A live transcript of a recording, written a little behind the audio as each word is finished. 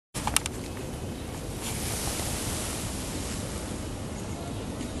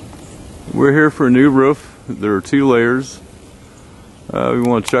We're here for a new roof. There are 2 layers. We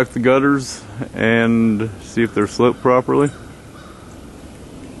want to check the gutters and see if they're sloped properly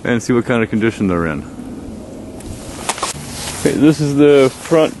and see what kind of condition they're in. Okay, this is the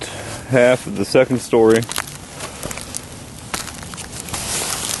front half of the 2nd story.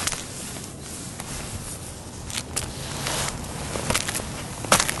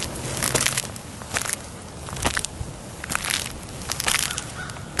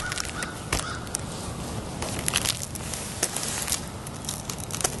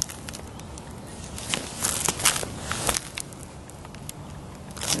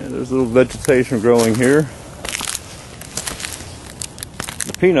 And there's a little vegetation growing here.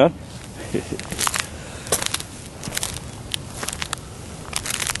 The peanut.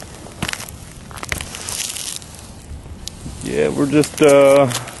 Yeah, we're just, the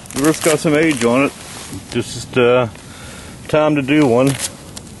roof's got some age on it. Just time to do one.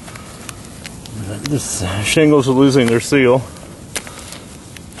 This shingles are losing their seal,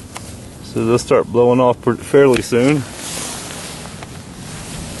 so they'll start blowing off fairly soon.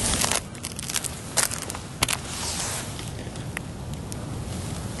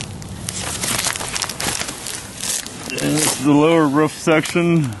 And this is the lower roof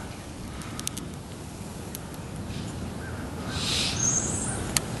section.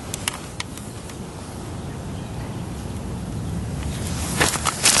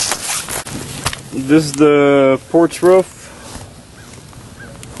 This is the porch roof.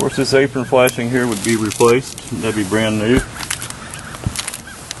 Of course, this apron flashing here would be replaced. That'd be brand new.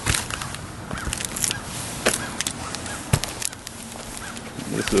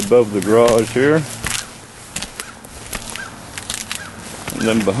 This is above the garage here. And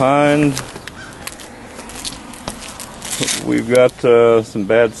then behind, we've got some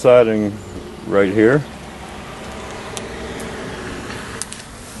bad siding right here.